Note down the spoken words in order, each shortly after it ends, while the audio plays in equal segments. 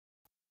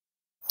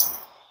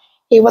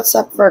Hey, what's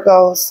up,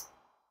 Virgos?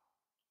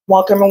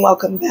 Welcome and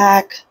welcome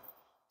back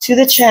to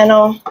the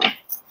channel.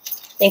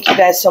 Thank you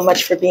guys so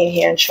much for being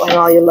here and showing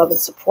all your love and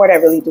support. I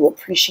really do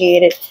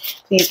appreciate it.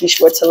 Please be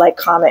sure to like,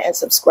 comment, and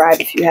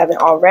subscribe if you haven't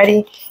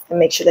already. And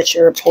make sure that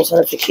your post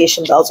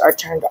notification bells are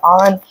turned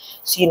on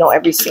so you know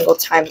every single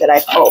time that I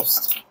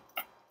post.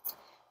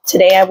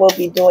 Today I will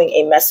be doing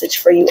a message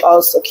for you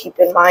all, so keep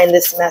in mind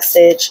this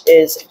message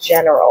is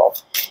general.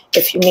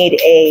 If you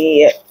need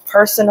a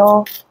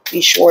personal,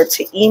 be sure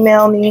to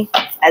email me,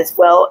 as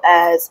well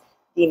as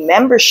the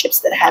memberships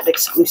that have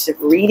exclusive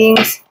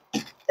readings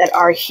that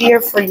are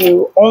here for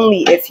you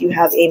only if you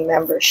have a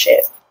membership.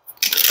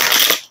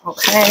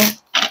 Okay,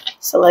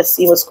 so let's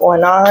see what's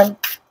going on.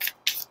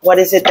 What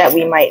is it that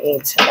we might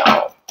need to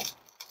know?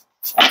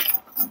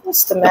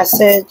 What's the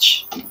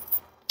message?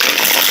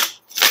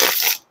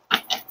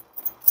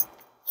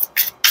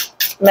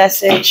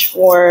 Message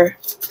for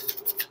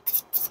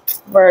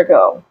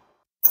Virgo.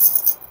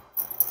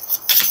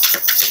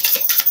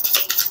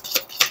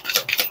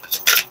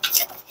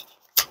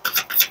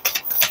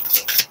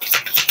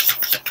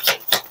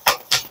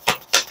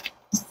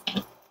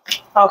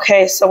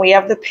 Okay, so we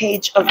have the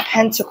Page of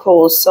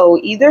Pentacles. So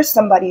either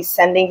somebody's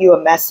sending you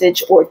a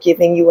message or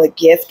giving you a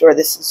gift, or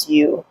this is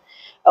you.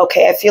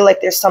 Okay, I feel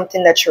like there's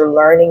something that you're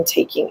learning,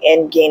 taking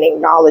in, gaining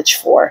knowledge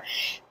for.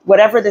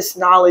 Whatever this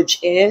knowledge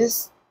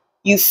is,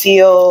 you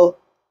feel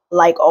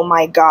like, oh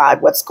my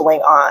God, what's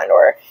going on?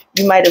 Or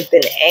you might have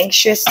been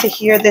anxious to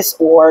hear this,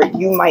 or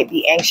you might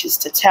be anxious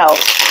to tell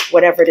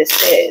whatever this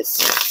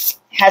is.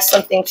 It has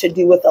something to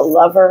do with a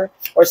lover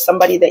or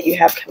somebody that you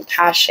have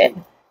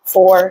compassion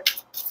for.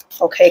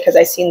 Okay, because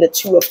I seen the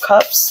Two of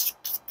Cups.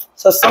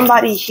 So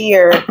somebody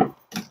here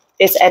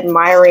is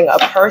admiring a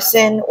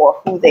person or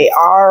who they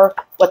are,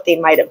 what they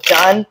might have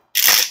done.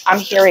 I'm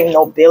hearing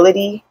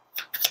nobility,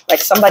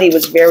 like somebody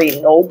was very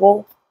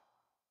noble.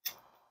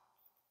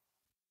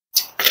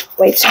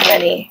 Way too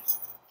many.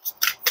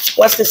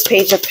 What's this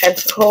Page of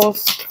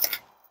Pentacles?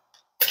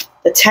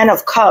 The Ten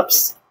of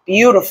Cups.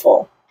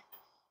 Beautiful.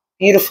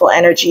 Beautiful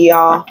energy,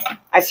 y'all.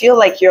 I feel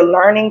like you're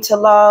learning to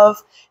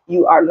love.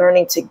 You are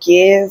learning to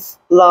give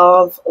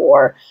love,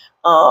 or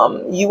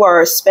you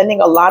are spending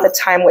a lot of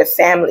time with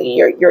family.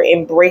 You're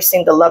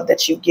embracing the love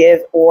that you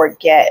give or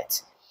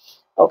get.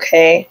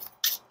 Okay.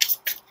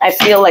 I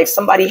feel like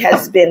somebody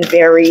has been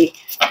very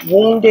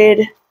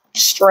wounded,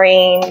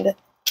 strained,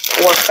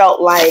 or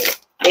felt like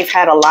they've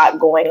had a lot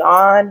going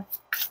on.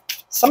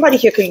 Somebody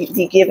here could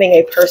be giving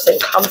a person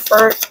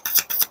comfort.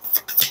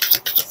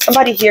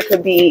 Somebody here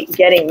could be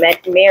getting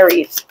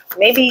married.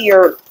 Maybe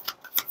you're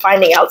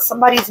finding out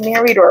somebody's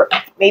married, or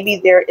maybe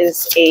there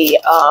is a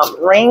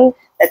ring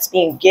that's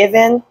being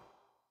given.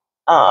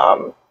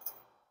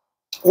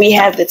 We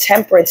have the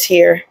Temperance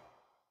here.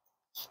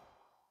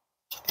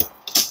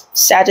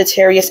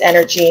 Sagittarius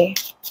energy.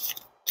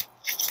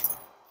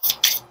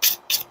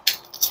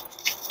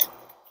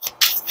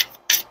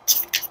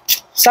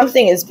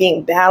 Something is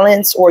being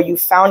balanced, or you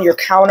found your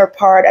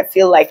counterpart. I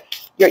feel like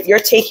you're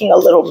taking a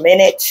little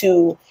minute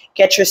to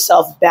get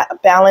yourself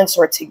balanced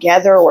or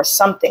together or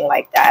something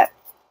like that.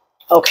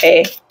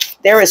 Okay,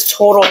 there is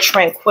total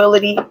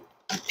tranquility,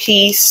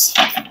 peace,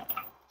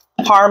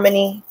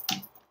 harmony.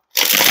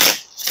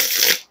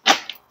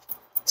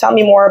 Tell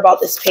me more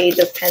about this Page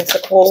of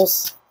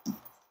Pentacles.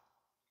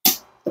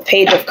 The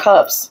Page of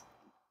Cups.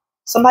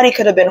 Somebody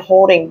could have been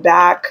holding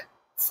back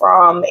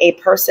from a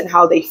person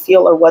how they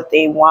feel or what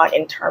they want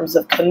in terms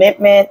of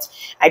commitment.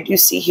 I do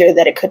see here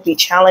that it could be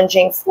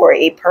challenging for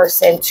a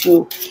person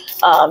to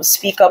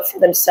speak up for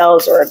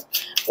themselves,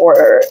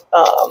 or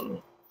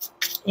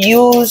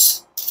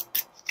use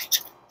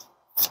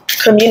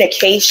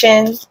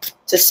communication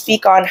to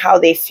speak on how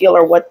they feel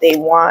or what they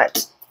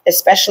want,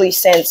 especially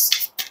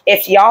since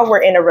if y'all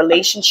were in a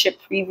relationship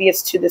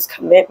previous to this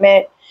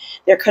commitment,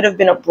 there could have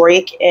been a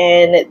break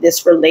in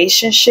this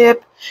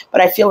relationship,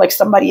 but I feel like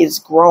somebody is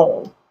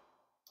grown.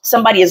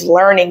 Somebody is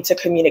learning to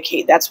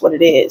communicate. That's what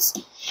it is.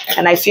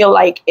 And I feel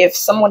like if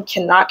someone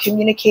cannot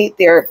communicate,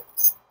 they're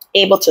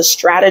able to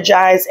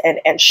strategize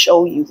and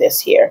show you this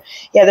here.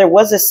 Yeah, there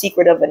was a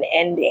secret of an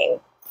ending.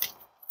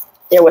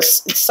 There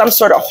was some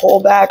sort of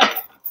holdback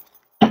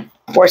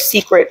or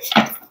secret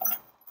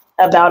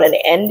about an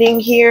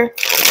ending here.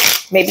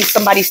 Maybe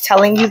somebody's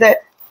telling you that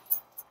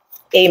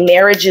a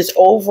marriage is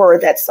over, or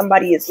that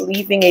somebody is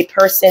leaving a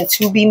person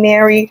to be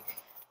married,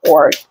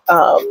 or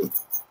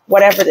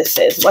whatever this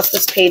is. What's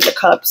this Page of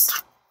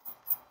Cups?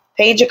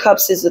 Page of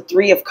Cups is the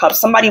Three of Cups.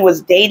 Somebody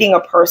was dating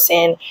a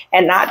person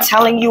and not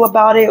telling you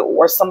about it,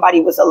 or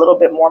somebody was a little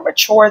bit more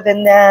mature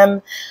than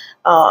them.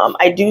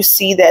 I do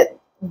see that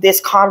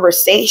this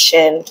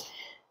conversation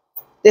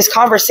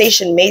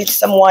made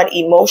someone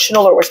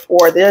emotional,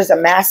 or there's a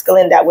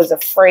masculine that was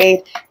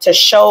afraid to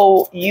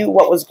show you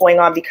what was going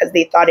on because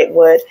they thought it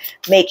would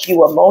make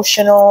you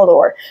emotional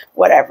or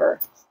whatever.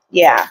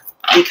 Yeah,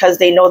 because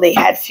they know they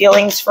had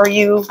feelings for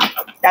you.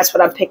 That's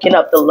what I'm picking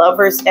up. The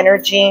Lover's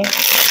energy.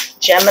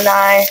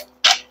 Gemini.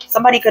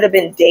 Somebody could have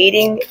been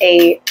dating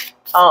a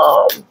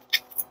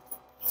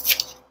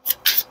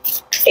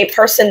A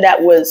person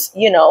that was,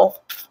 you know,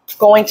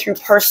 going through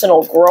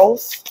personal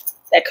growth.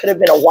 That could have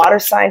been a water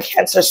sign,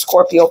 Cancer,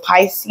 Scorpio,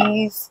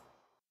 Pisces.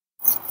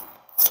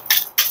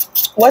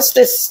 What's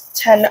this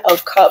 10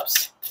 of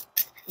Cups?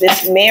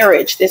 This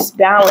marriage, this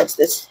balance,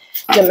 this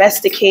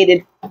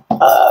domesticated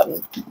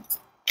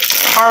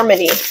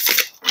harmony.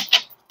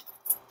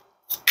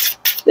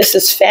 This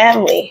is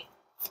family.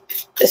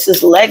 This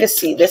is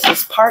legacy. This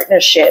is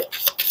partnership.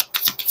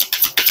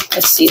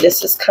 Let's see,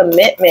 this is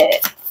commitment.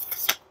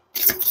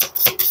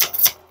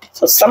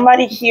 So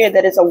somebody here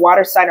that is a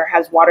water sign or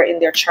has water in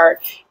their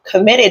chart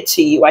committed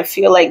to you. I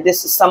feel like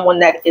this is someone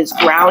that is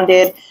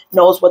grounded,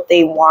 knows what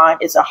they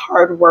want, is a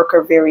hard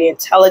worker, very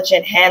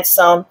intelligent,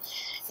 handsome.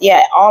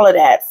 Yeah, all of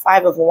that.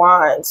 5 of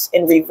Wands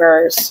in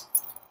reverse.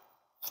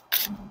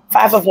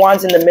 5 of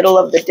Wands in the middle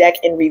of the deck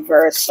in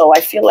reverse. So I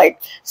feel like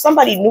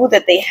somebody knew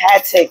that they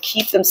had to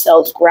keep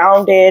themselves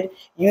grounded,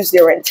 use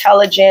their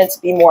intelligence,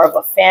 be more of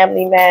a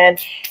family man,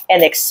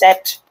 and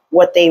accept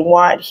what they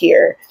want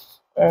here.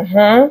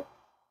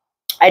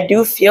 I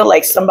do feel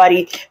like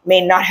somebody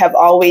may not have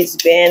always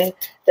been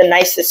the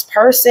nicest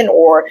person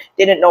or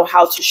didn't know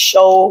how to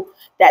show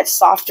that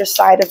softer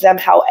side of them.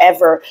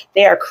 However,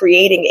 they are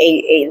creating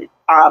a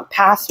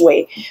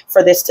pathway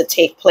for this to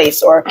take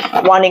place, or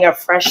wanting a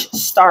fresh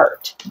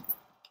start.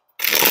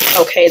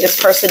 Okay,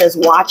 this person is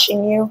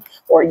watching you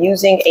or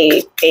using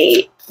a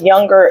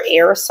younger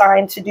air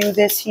sign to do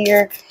this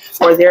here,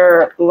 or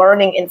they're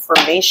learning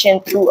information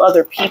through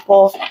other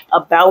people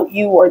about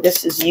you, or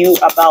this is you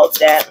about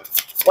them.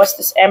 What's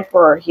this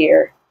Emperor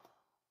here?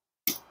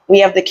 We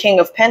have the King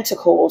of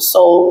Pentacles.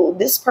 So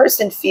this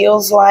person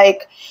feels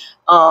like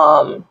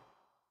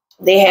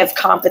they have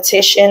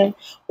competition,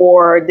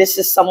 or this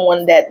is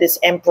someone that this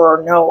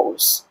Emperor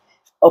knows.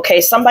 Okay,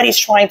 somebody's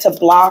trying to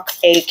block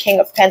a King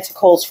of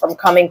Pentacles from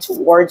coming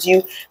towards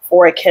you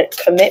for a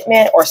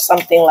commitment or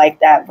something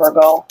like that,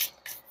 Virgo.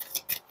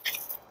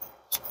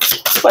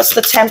 What's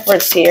the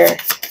Temperance here?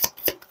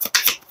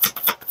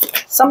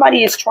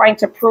 Somebody is trying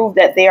to prove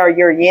that they are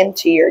your yin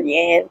to your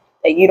yang,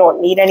 that you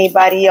don't need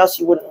anybody else,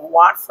 you wouldn't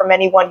want from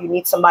anyone. You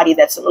need somebody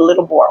that's a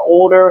little more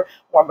older,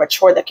 more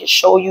mature, that can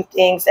show you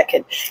things, that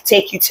can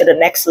take you to the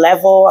next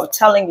level. I'm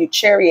telling you,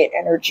 Chariot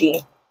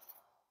energy.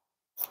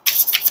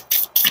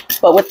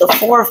 But with the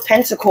 4 of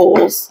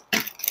Pentacles,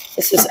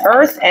 this is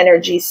Earth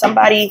energy.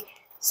 Somebody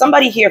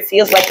here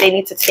feels like they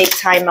need to take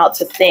time out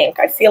to think.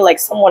 I feel like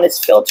someone is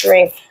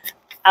filtering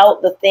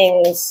out the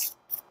things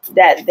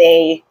that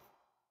they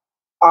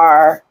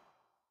are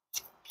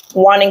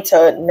wanting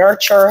to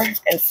nurture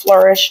and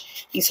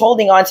flourish. He's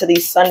holding on to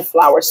these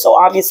sunflowers. So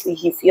obviously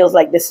he feels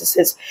like this is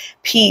his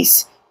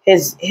peace,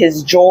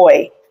 his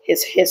joy,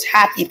 his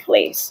happy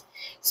place.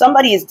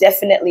 Somebody is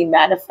definitely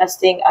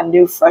manifesting a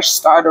new fresh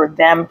start, or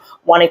them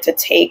wanting to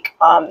take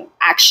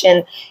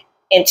action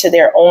into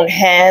their own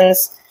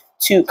hands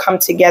to come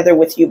together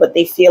with you. But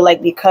they feel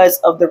like because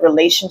of the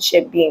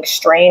relationship being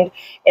strained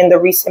in the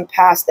recent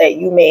past, that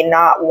you may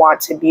not want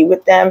to be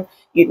with them.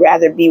 You'd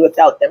rather be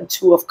without them.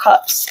 2 of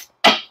Cups.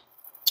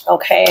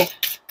 Okay,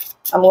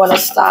 I'm going to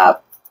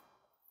stop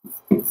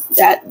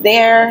that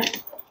there.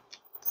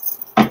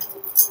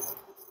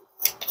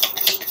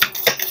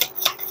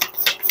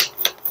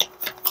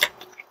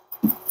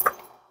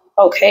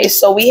 Okay,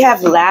 so we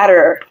have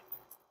ladder.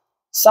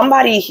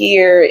 Somebody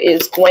here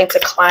is going to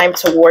climb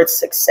towards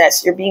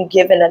success. You're being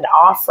given an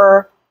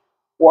offer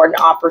or an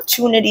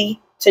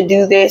opportunity to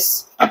do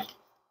this.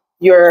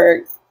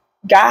 Your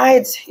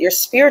guides, your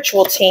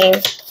spiritual team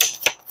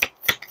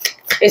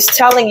is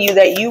telling you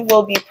that you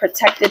will be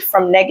protected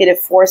from negative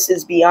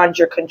forces beyond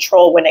your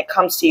control when it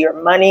comes to your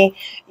money,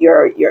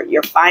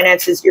 your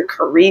finances, your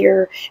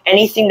career,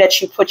 anything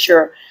that you put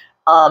your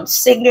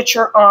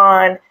signature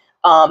on,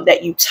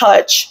 that you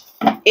touch.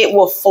 It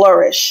will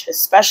flourish,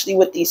 especially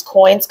with these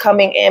coins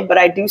coming in. But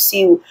I do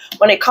see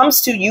when it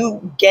comes to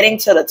you getting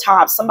to the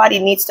top, somebody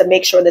needs to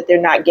make sure that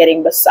they're not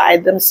getting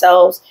beside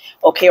themselves,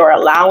 okay, or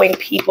allowing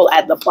people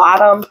at the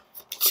bottom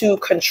to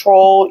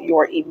control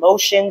your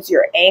emotions,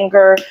 your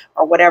anger,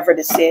 or whatever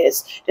this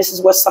is. This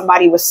is what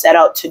somebody was set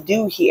out to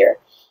do here.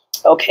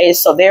 Okay,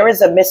 so there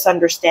is a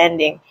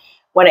misunderstanding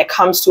when it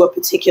comes to a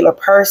particular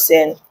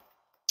person.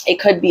 It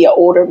could be an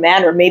older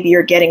man, or maybe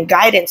you're getting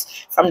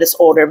guidance from this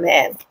older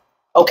man.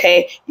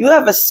 Okay, you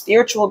have a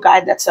spiritual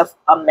guide that's a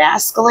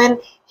masculine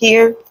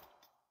here.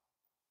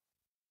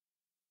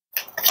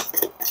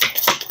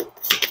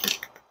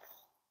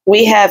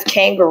 We have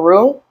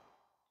kangaroo.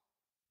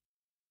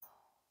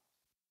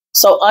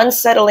 So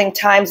unsettling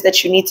times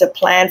that you need to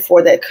plan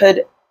for that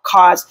could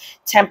cause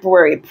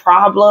temporary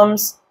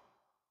problems.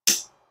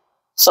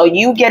 So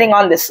you getting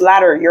on this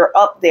ladder, you're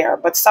up there,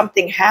 but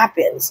something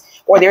happens,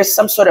 or there's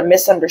some sort of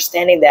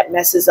misunderstanding that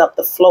messes up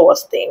the flow of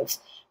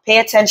things. Pay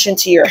attention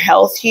to your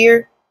health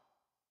here.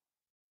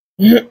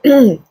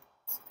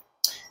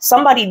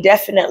 Somebody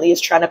definitely is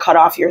trying to cut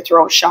off your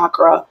throat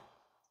chakra.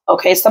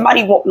 Okay,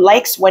 somebody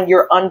likes when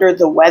you're under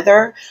the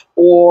weather,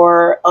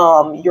 or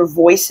your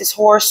voice is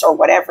hoarse, or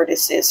whatever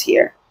this is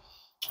here.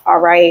 All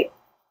right.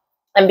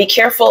 And be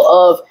careful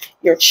of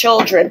your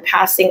children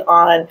passing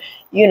on,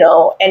 you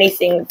know,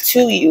 anything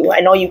to you.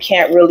 I know you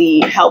can't really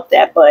help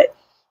that, but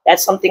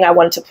that's something I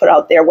wanted to put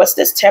out there. What's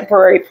this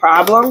temporary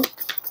problem?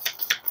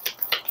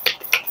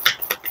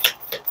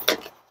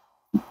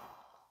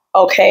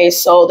 Okay,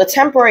 so the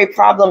temporary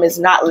problem is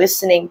not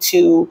listening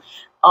to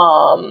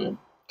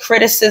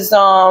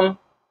criticism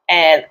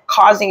and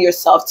causing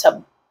yourself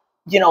to,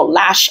 you know,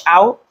 lash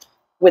out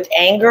with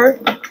anger.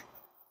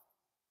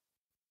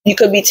 You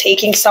could be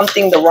taking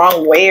something the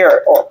wrong way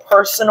or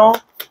personal,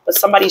 but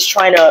somebody's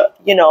trying to,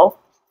 you know,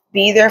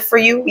 be there for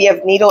you. We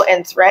have needle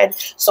and thread.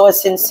 So a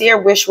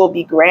sincere wish will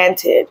be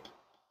granted.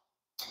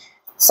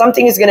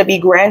 Something is going to be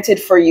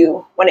granted for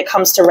you when it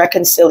comes to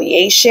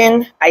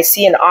reconciliation. I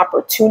see an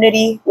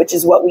opportunity, which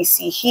is what we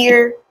see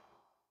here,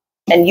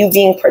 and you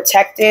being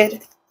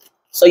protected.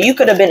 So you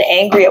could have been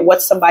angry at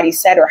what somebody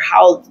said or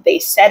how they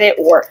said it,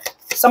 or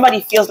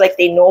somebody feels like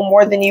they know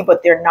more than you,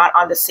 but they're not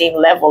on the same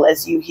level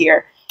as you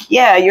here.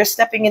 Yeah, you're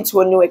stepping into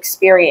a new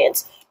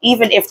experience,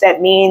 even if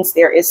that means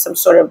there is some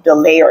sort of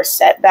delay or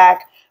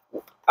setback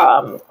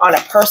on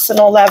a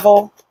personal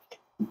level.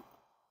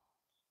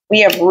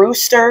 We have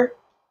rooster.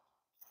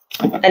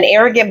 An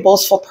arrogant,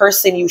 boastful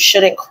person you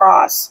shouldn't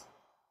cross.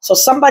 So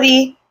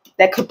somebody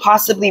that could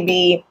possibly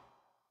be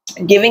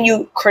giving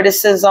you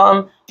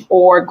criticism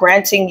or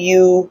granting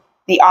you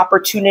the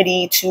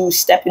opportunity to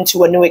step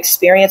into a new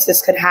experience.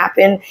 This could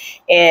happen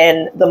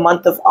in the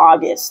month of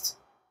August.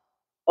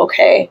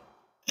 Okay.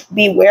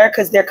 Beware,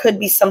 because there could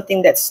be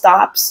something that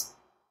stops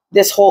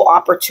this whole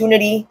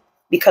opportunity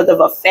because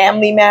of a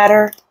family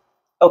matter.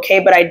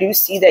 Okay. But I do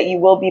see that you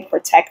will be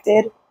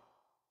protected.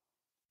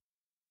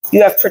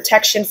 You have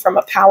protection from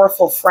a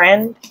powerful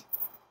friend.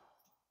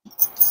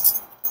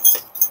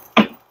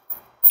 I'm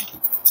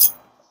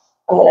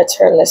going to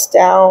turn this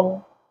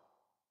down.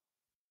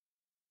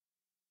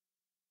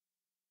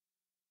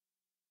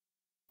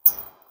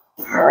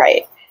 All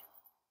right.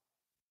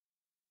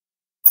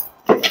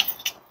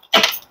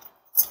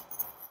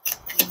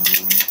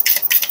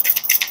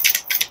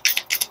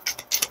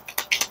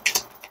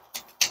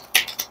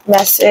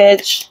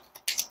 Message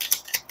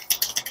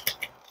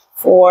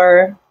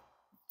for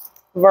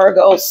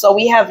Virgo. So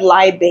we have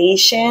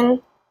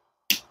libation.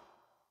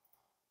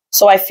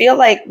 So I feel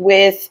like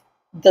with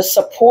the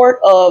support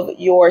of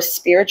your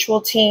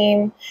spiritual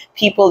team,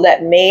 people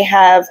that may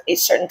have a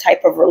certain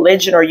type of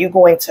religion, or you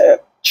going to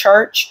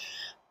church,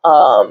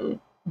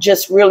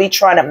 just really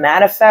trying to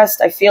manifest.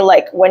 I feel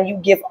like when you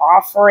give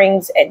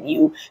offerings and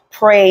you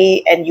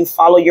pray and you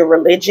follow your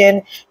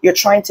religion, you're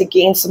trying to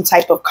gain some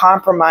type of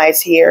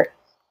compromise here.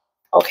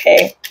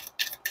 Okay.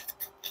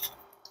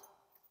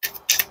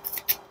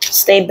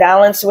 Stay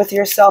balanced with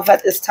yourself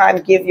at this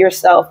time. Give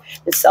yourself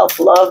the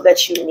self-love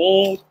that you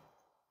need.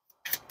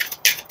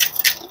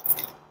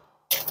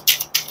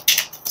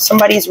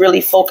 Somebody's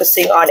really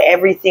focusing on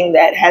everything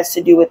that has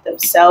to do with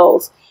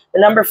themselves. The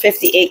number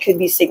 58 could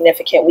be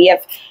significant. We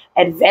have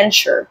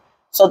adventure.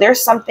 So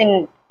there's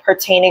something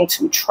pertaining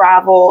to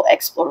travel,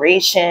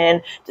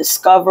 exploration,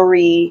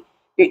 discovery.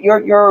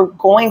 You're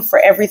going for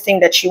everything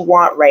that you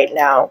want right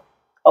now.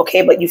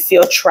 Okay, but you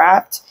feel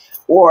trapped,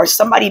 or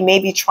somebody may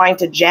be trying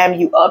to jam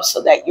you up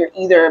so that you're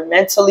either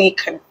mentally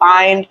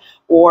confined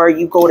or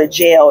you go to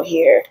jail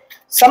here.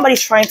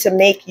 Somebody's trying to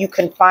make you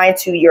confined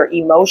to your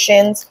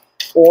emotions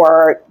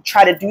or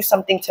try to do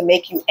something to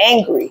make you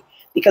angry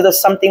because of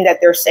something that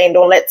they're saying.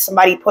 Don't let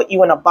somebody put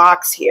you in a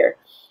box here.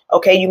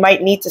 Okay, you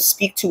might need to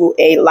speak to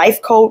a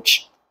life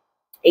coach,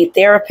 a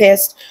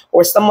therapist,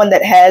 or someone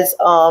that has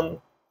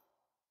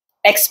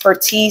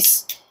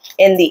expertise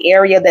in the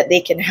area that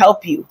they can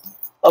help you.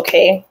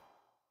 Okay.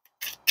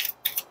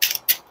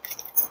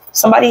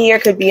 Somebody here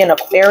could be an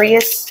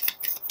Aquarius,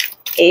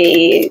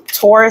 a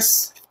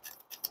Taurus.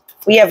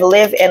 We have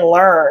live and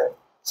learn.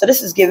 So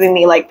this is giving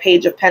me like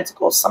Page of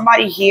Pentacles.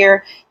 Somebody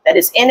here that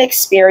is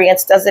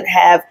inexperienced, doesn't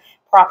have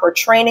proper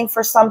training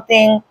for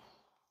something.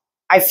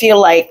 I feel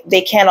like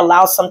they can't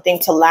allow something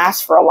to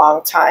last for a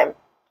long time.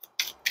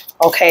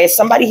 Okay,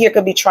 somebody here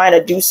could be trying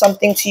to do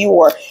something to you,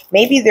 or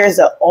maybe there's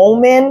an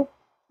omen.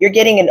 You're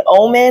getting an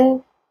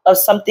omen of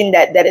something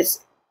that is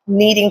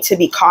needing to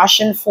be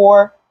cautioned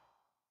for.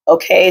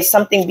 Okay,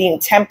 something being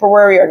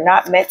temporary or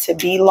not meant to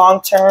be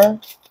long term.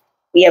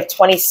 We have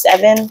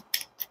 27.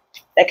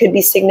 That could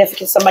be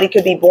significant. Somebody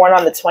could be born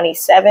on the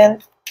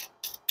 27th.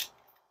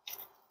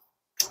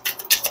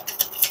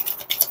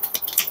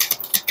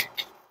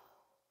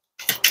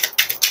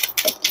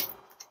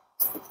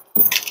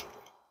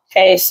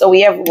 Okay, so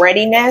we have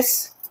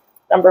readiness,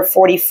 number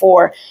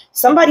 44.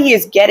 Somebody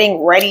is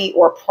getting ready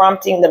or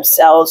prompting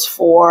themselves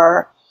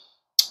for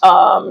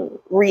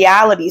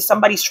reality.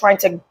 Somebody's trying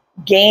to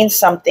gain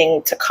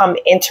something to come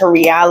into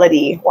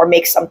reality or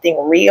make something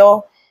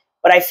real.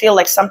 But I feel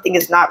like something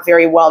is not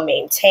very well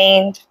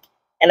maintained.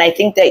 And I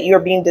think that you're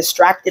being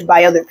distracted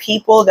by other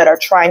people that are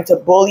trying to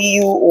bully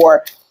you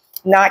or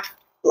not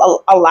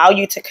allow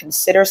you to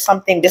consider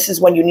something. This is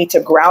when you need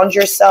to ground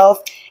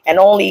yourself and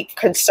only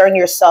concern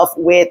yourself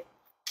with,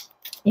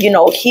 you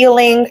know,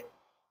 healing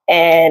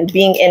and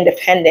being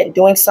independent,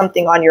 doing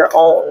something on your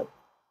own.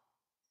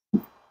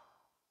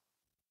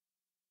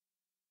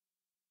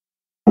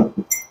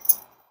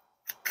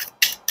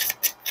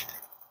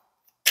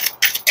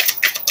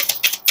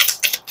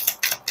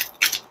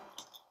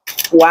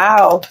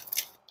 Wow,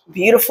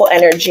 beautiful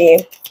energy.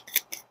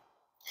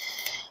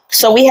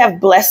 So we have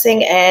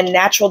blessing and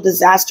natural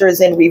disasters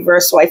in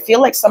reverse. So I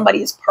feel like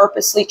somebody is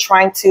purposely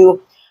trying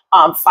to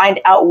find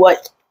out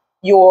what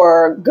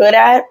you're good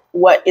at,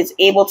 what is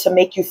able to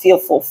make you feel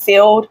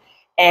fulfilled,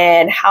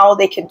 and how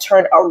they can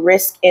turn a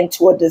risk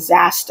into a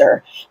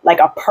disaster, like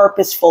a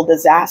purposeful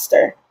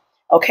disaster.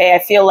 Okay, I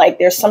feel like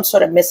there's some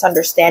sort of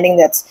misunderstanding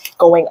that's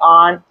going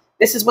on.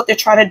 This is what they're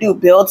trying to do,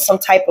 build some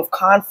type of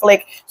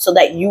conflict so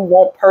that you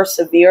won't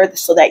persevere,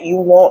 so that you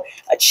won't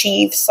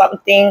achieve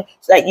something,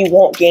 so that you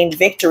won't gain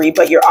victory.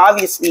 But you're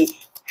obviously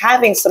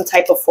having some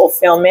type of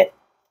fulfillment.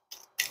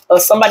 Or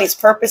somebody's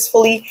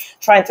purposefully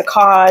trying to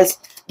cause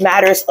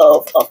matters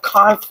of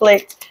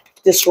conflict,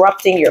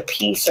 disrupting your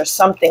peace or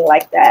something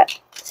like that.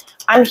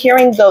 I'm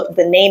hearing the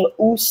name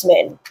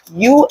Usman,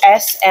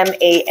 Usman.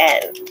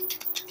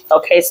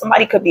 Okay,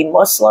 somebody could be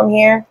Muslim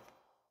here.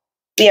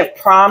 We have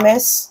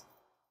promise.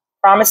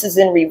 Promise is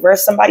in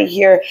reverse. Somebody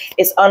here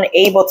is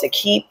unable to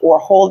keep or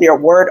hold their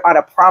word on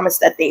a promise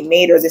that they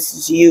made, or this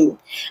is you.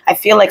 I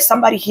feel like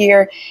somebody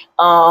here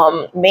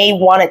may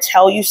want to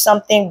tell you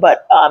something,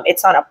 but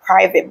it's on a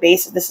private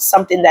basis. This is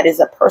something that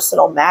is a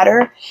personal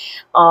matter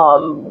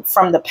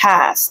from the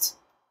past.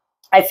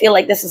 I feel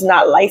like this is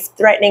not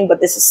life-threatening,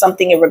 but this is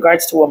something in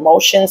regards to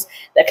emotions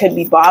that could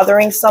be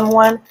bothering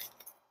someone.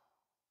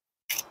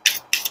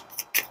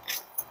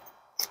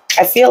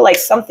 I feel like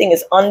something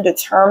is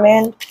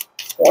undetermined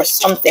or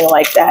something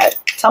like that.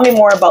 Tell me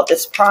more about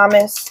this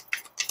promise.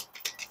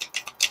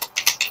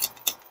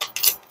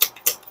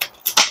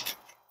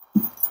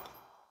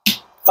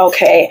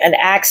 Okay, an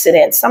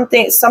accident,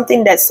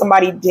 something that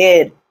somebody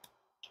did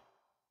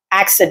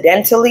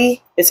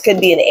accidentally. This could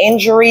be an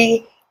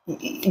injury,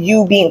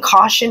 you being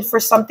cautioned for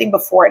something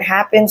before it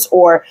happens,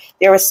 or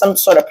there is some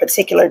sort of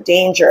particular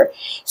danger.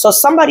 So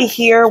somebody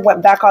here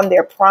went back on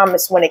their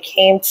promise when it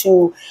came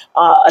to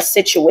a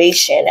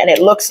situation, and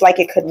it looks like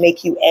it could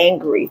make you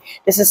angry.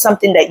 This is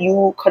something that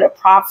you could have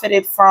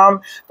profited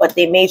from, but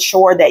they made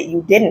sure that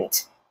you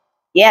didn't.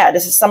 Yeah,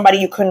 this is somebody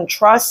you couldn't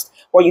trust,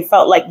 or you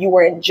felt like you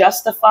were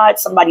unjustified.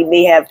 Somebody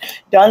may have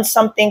done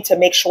something to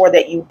make sure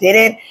that you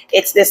didn't.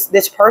 It's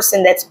this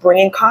person that's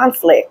bringing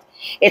conflict.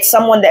 It's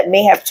someone that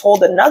may have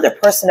told another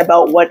person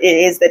about what it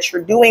is that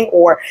you're doing,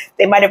 or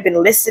they might have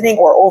been listening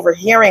or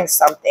overhearing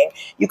something.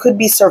 You could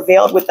be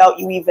surveilled without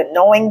you even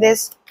knowing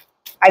this.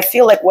 I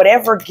feel like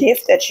whatever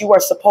gift that you are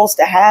supposed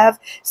to have,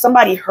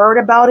 somebody heard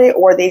about it,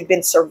 or they've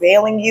been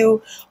surveilling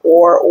you,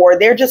 or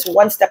they're just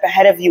one step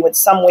ahead of you in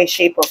some way,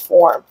 shape, or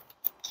form.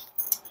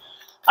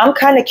 I'm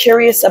kind of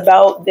curious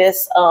about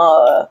this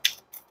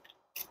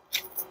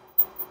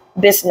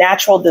this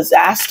natural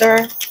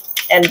disaster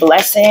and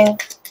blessing.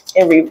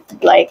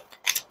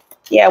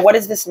 What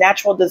is this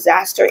natural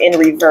disaster in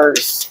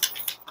reverse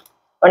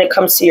when it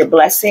comes to your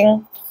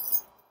blessing?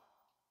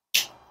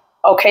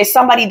 Okay,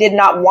 somebody did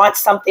not want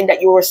something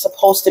that you were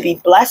supposed to be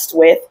blessed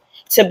with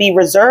to be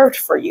reserved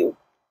for you.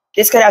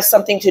 This could have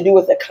something to do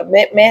with a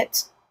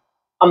commitment,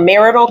 a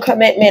marital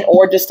commitment,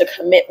 or just a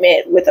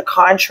commitment with a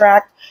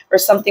contract or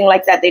something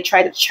like that. They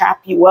try to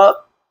trap you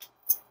up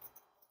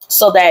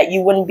so that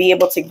you wouldn't be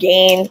able to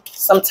gain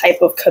some type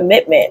of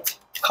commitment,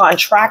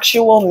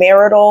 contractual,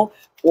 marital,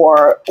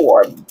 or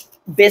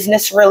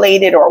business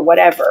related, or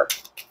whatever.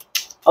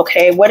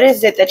 Okay, what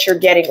is it that you're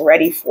getting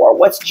ready for?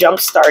 What's jump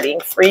starting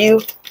for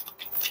you?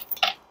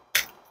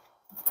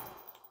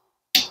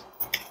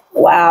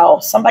 Wow,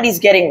 somebody's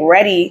getting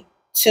ready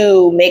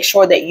to make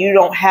sure that you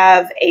don't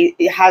have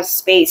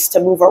space to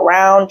move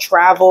around,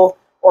 travel,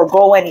 or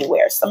go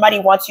anywhere. Somebody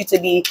wants you to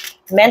be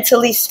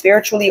mentally,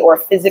 spiritually, or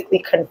physically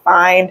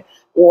confined,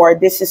 or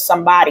this is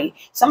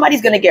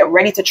somebody's going to get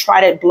ready to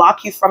try to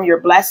block you from your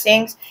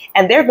blessings,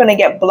 and they're going to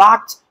get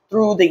blocked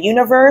through the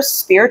universe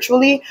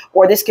spiritually,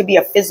 or this could be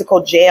a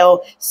physical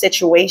jail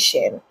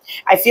situation.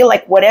 I feel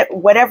like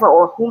whatever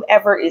or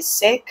whomever is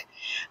sick,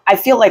 I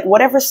feel like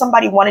whatever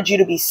somebody wanted you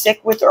to be sick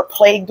with or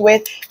plagued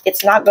with,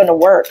 it's not going to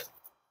work.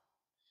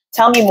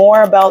 Tell me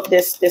more about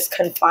this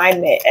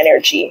confinement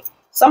energy.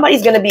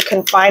 Somebody's going to be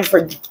confined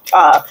for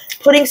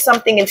putting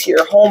something into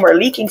your home, or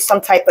leaking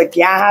some type of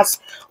gas,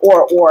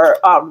 or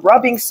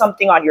rubbing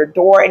something on your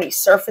door, any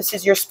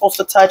surfaces you're supposed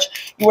to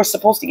touch. You were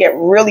supposed to get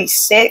really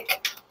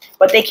sick,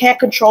 but they can't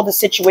control the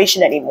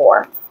situation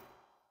anymore.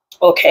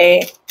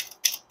 Okay.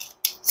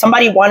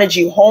 Somebody wanted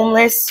you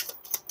homeless.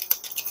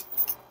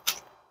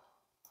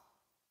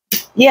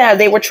 Yeah,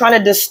 they were trying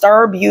to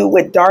disturb you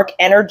with dark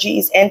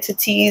energies,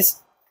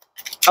 entities,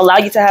 allow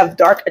you to have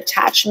dark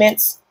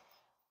attachments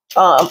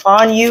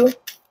on you.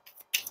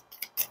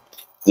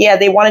 Yeah,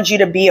 they wanted you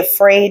to be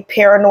afraid,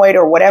 paranoid,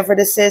 or whatever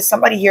this is.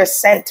 Somebody here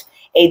sent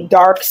a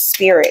dark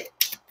spirit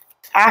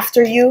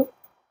after you,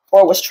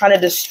 or was trying to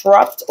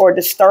disrupt or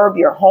disturb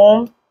your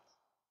home.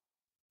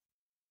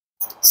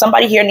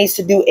 Somebody here needs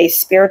to do a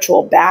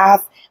spiritual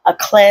bath, a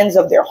cleanse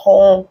of their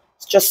home.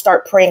 Just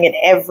start praying in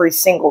every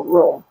single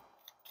room.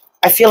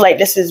 I feel like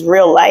this is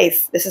real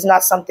life. This is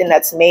not something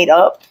that's made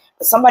up.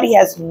 But somebody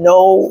has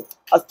no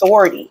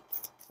authority.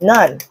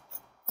 None.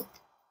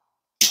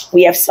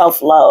 We have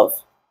self-love.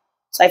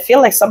 So I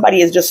feel like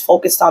somebody is just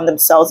focused on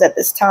themselves at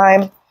this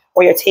time,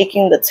 or you're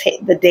taking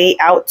the day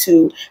out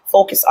to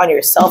focus on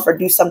yourself or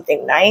do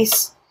something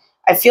nice.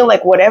 I feel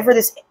like whatever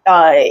this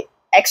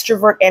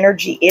extrovert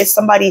energy is,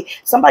 somebody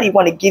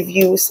want to give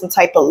you some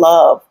type of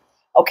love.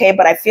 Okay,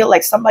 but I feel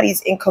like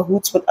somebody's in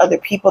cahoots with other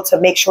people to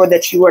make sure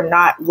that you are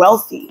not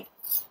wealthy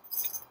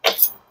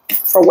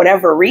for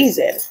whatever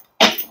reason.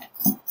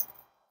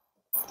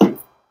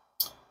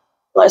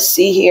 Let's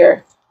see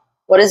here.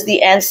 What is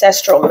the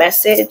ancestral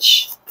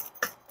message?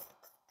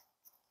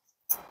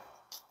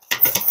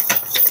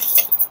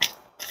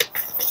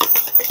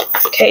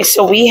 Okay,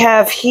 so we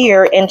have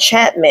here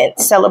enchantment,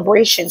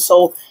 celebration.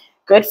 So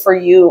good for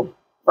you,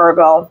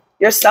 Virgo.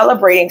 You're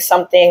celebrating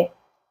something.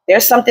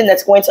 There's something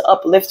that's going to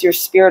uplift your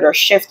spirit or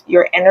shift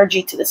your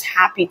energy to this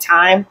happy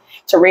time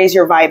to raise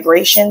your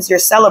vibrations. You're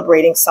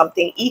celebrating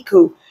something.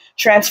 Iku,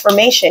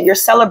 transformation. You're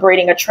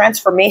celebrating a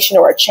transformation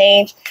or a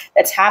change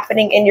that's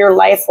happening in your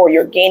life, or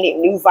you're gaining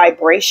new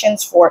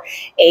vibrations for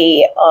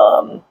a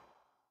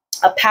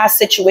past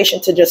situation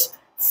to just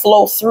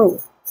flow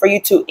through, for you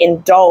to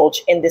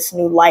indulge in this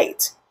new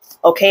light.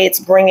 Okay, it's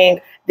bringing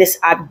this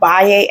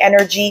Agbaye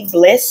energy,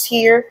 bliss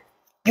here.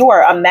 You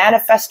are a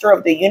manifester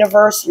of the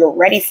universe. You're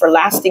ready for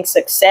lasting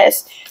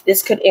success.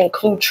 This could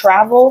include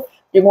travel.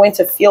 You're going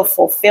to feel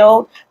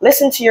fulfilled.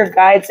 Listen to your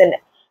guides and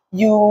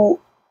you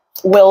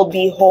will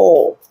be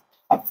whole.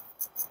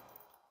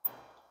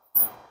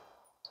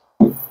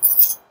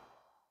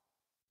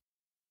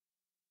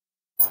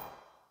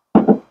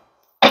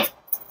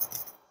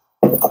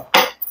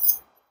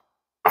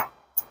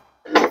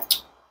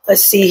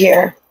 Let's see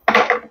here.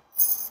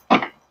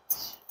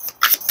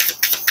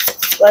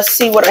 Let's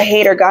see what a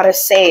hater got to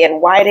say and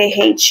why they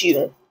hate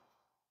you.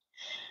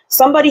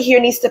 Somebody here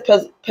needs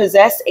to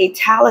possess a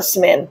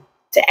talisman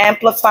to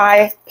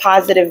amplify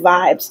positive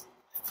vibes.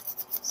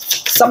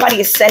 Somebody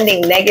is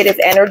sending negative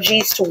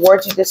energies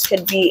towards you. This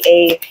could be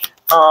a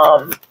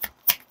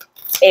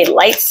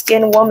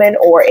light-skinned woman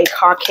or a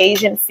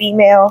Caucasian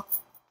female.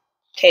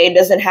 Okay, it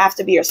doesn't have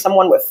to be, or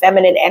someone with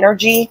feminine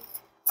energy.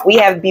 We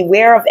have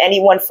beware of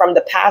anyone from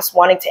the past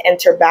wanting to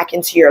enter back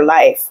into your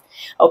life.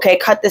 Okay,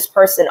 cut this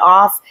person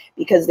off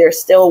because they're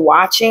still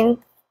watching.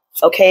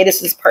 Okay,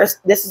 this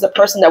is a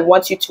person that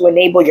wants you to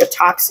enable your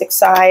toxic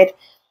side.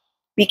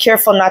 Be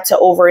careful not to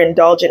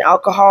overindulge in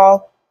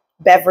alcohol,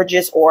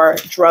 beverages, or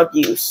drug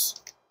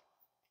use.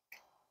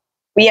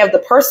 We have the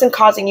person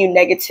causing you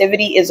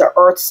negativity is an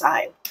earth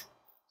sign.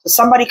 So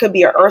somebody could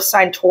be an earth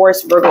sign,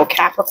 Taurus, Virgo,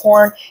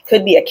 Capricorn.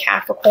 Could be a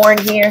Capricorn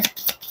here.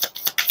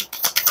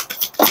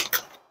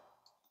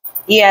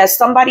 Yeah,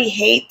 somebody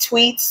hate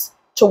tweets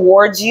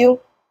towards you.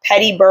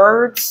 Petty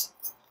birds.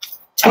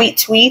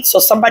 Tweet. So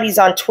somebody's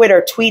on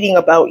Twitter tweeting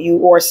about you,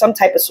 or some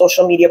type of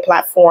social media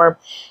platform.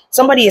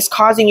 Somebody is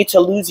causing you to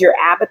lose your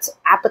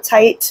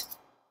appetite,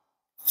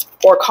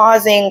 or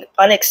causing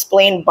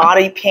unexplained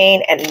body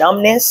pain and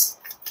numbness.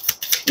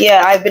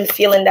 Yeah, I've been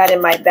feeling that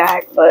in my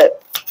back,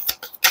 but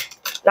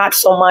not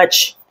so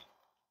much.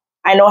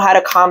 I know how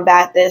to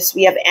combat this.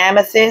 We have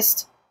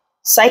amethyst,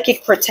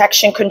 psychic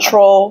protection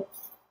control,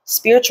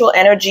 spiritual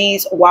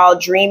energies while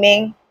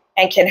dreaming,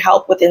 and can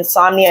help with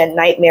insomnia and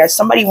nightmares.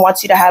 Somebody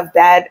wants you to have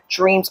bad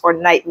dreams or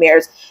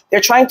nightmares.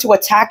 They're trying to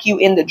attack you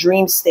in the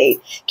dream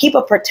state. Keep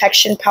a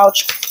protection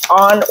pouch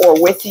on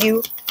or with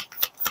you.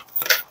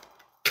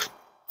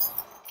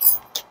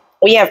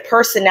 We have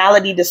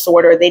personality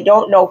disorder. They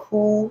don't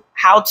know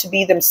how to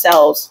be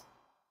themselves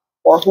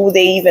or who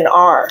they even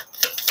are.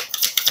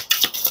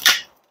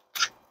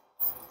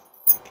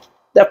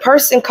 The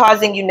person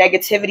causing you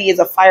negativity is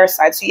a fire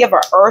sign. So you have an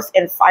earth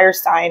and fire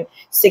sign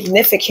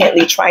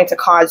significantly trying to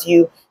cause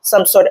you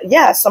some sort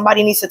of,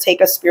 somebody needs to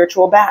take a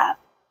spiritual bath.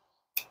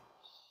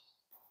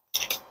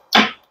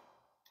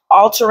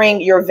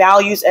 Altering your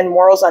values and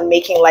morals on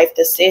making life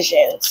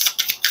decisions.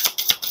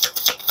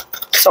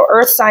 So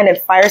earth sign and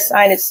fire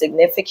sign is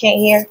significant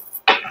here.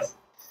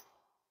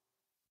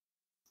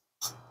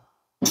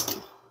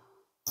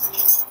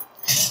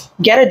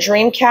 Get a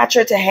dream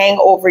catcher to hang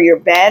over your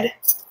bed.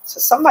 So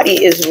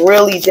somebody is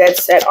really dead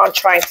set on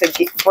trying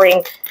to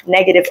bring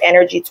negative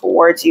energy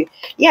towards you.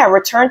 Yeah,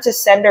 return to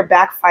sender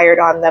backfired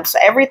on them. So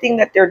everything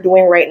that they're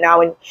doing right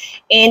now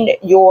in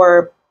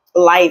your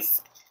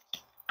life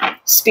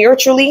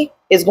spiritually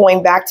is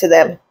going back to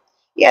them.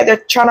 Yeah, they're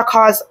trying to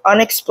cause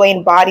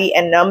unexplained body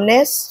and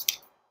numbness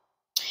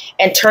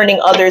and turning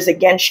others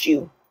against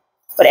you.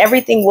 But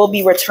everything will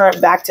be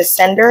returned back to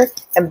sender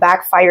and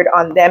backfired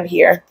on them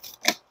here.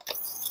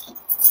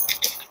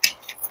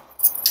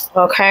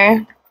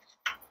 Okay.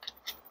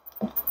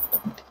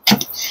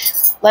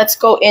 Let's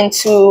go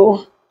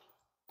into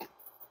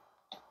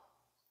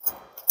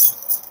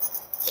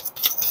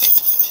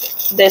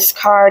this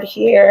card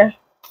here.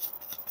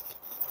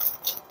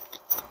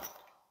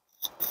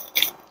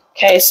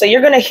 Okay, so you're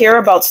going to hear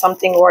about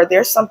something, or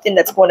there's something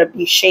that's going to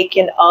be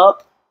shaken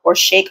up or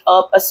shake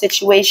up a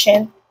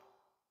situation.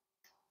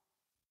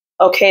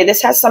 Okay,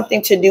 this has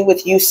something to do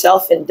with you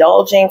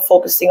self-indulging,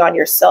 focusing on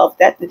yourself.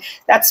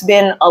 That's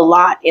been a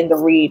lot in the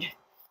read.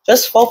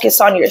 Just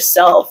focus on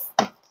yourself.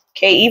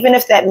 Okay, even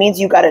if that means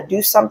you got to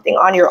do something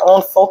on your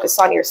own, focus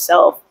on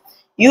yourself.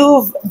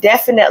 You've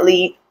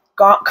definitely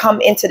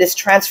come into this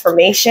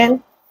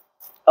transformation.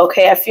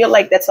 Okay, I feel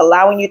like that's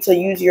allowing you to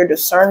use your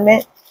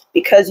discernment,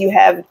 because you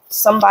have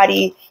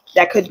somebody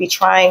that could be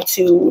trying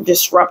to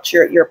disrupt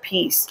your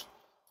peace.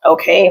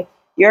 Okay,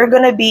 you're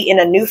going to be in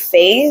a new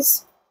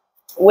phase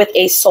with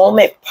a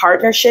soulmate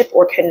partnership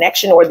or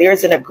connection, or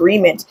there's an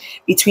agreement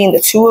between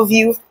the two of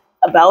you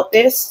about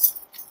this.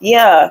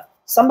 Yeah,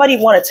 somebody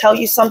want to tell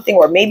you something,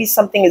 or maybe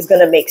something is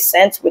going to make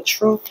sense with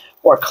truth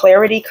or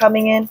clarity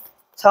coming in.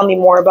 Tell me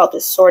more about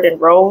this Sword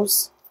and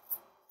Rose.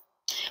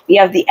 We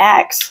have the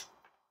Axe.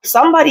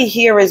 Somebody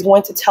here is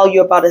going to tell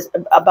you about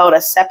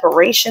a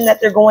separation that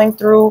they're going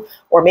through,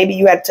 or maybe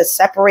you had to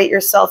separate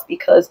yourself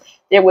because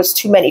there was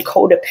too many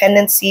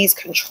codependencies,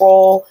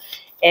 control,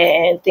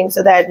 and things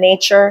of that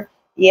nature.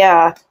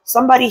 Yeah,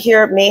 somebody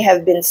here may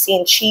have been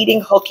seen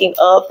cheating, hooking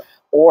up,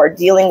 or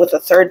dealing with a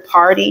third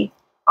party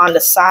on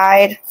the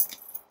side.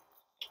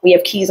 We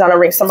have Keys on a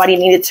Ring. Somebody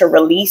needed to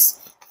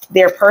release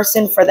their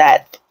person for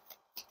that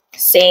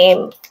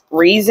same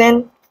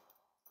reason.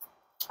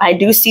 I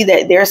do see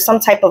that there's some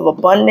type of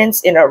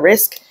abundance in a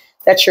risk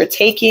that you're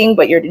taking,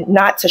 but you're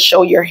not to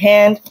show your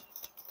hand.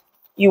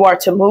 You are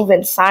to move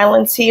in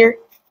silence here.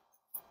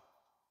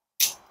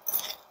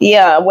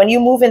 Yeah, when you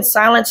move in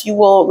silence, you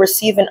will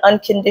receive an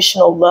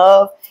unconditional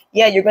love.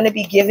 Yeah, you're going to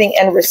be giving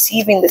and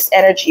receiving this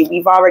energy.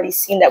 We've already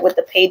seen that with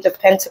the Page of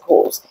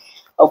Pentacles.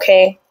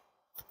 Okay.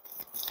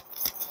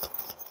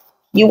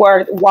 You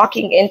are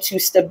walking into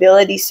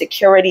stability,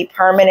 security,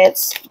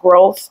 permanence,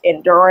 growth,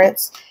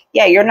 endurance.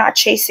 Yeah, you're not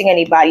chasing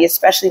anybody,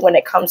 especially when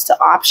it comes to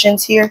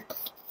options here.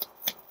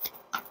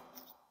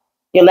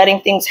 You're letting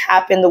things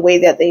happen the way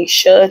that they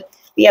should.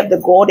 We have the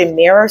Golden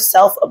Mirror,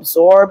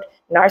 self-absorbed,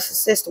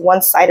 narcissist,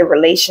 one-sided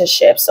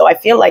relationship. So I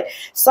feel like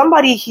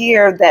somebody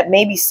here that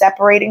may be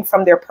separating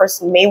from their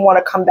person may want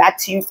to come back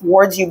to you,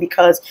 towards you,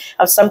 because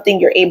of something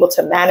you're able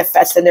to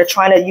manifest, and they're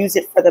trying to use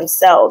it for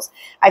themselves.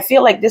 I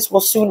feel like this will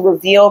soon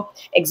reveal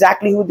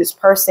exactly who this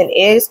person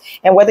is,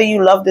 and whether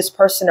you love this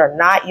person or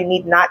not, you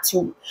need not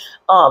to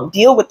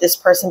deal with this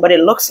person. But it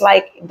looks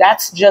like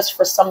that's just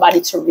for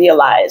somebody to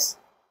realize.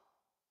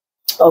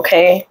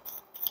 Okay.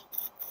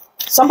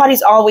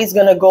 Somebody's always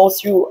going to go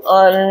through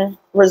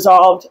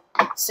unresolved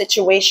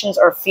situations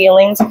or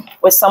feelings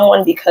with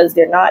someone because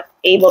they're not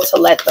able to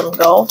let them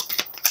go.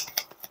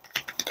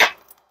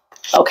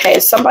 Okay,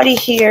 somebody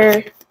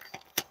here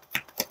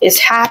is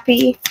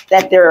happy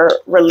that they're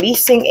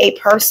releasing a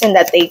person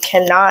that they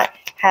cannot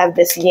have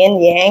this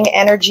yin-yang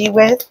energy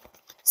with.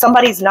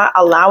 Somebody's not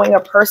allowing a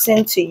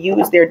person to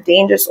use their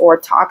dangerous or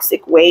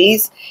toxic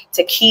ways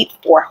to keep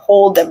or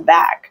hold them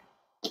back.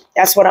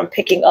 That's what I'm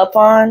picking up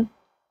on.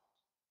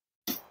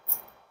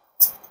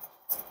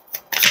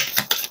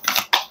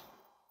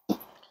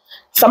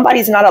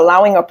 Somebody's not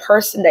allowing a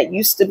person that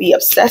used to be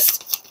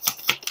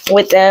obsessed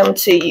with them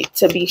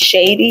to be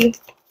shady.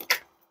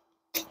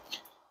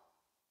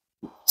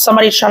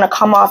 Somebody's trying to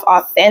come off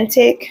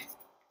authentic.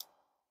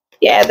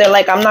 Yeah, they're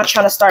like, I'm not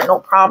trying to start no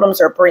problems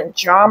or bring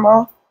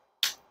drama.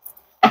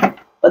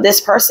 But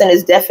this person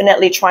is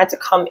definitely trying to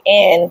come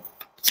in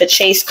to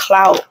chase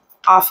clout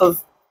off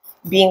of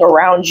being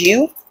around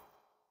you.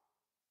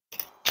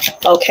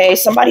 Okay,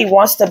 somebody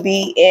wants to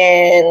be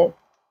in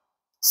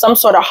some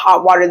sort of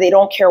hot water. They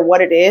don't care what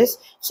it is,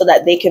 so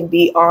that they can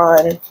be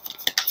on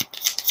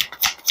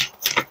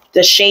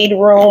the shade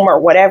room or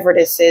whatever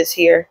this is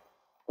here.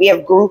 We have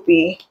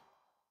groupie.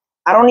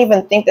 I don't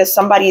even think that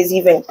somebody is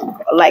even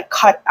like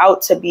cut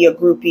out to be a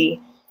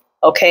groupie.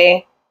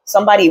 Okay.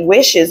 Somebody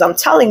wishes, I'm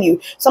telling you,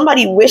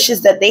 somebody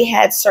wishes that they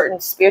had certain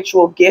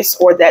spiritual gifts,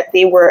 or that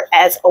they were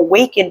as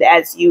awakened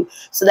as you,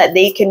 so that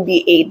they can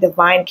be a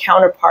divine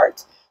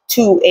counterpart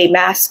to a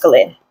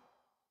masculine.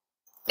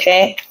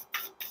 Okay.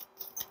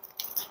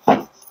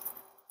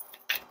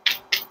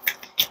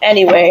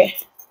 Anyway,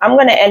 I'm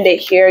going to end it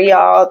here,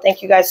 y'all.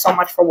 Thank you guys so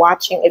much for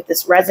watching. If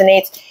this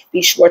resonates,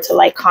 be sure to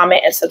like,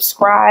 comment, and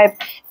subscribe.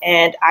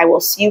 And I will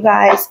see you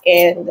guys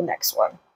in the next one.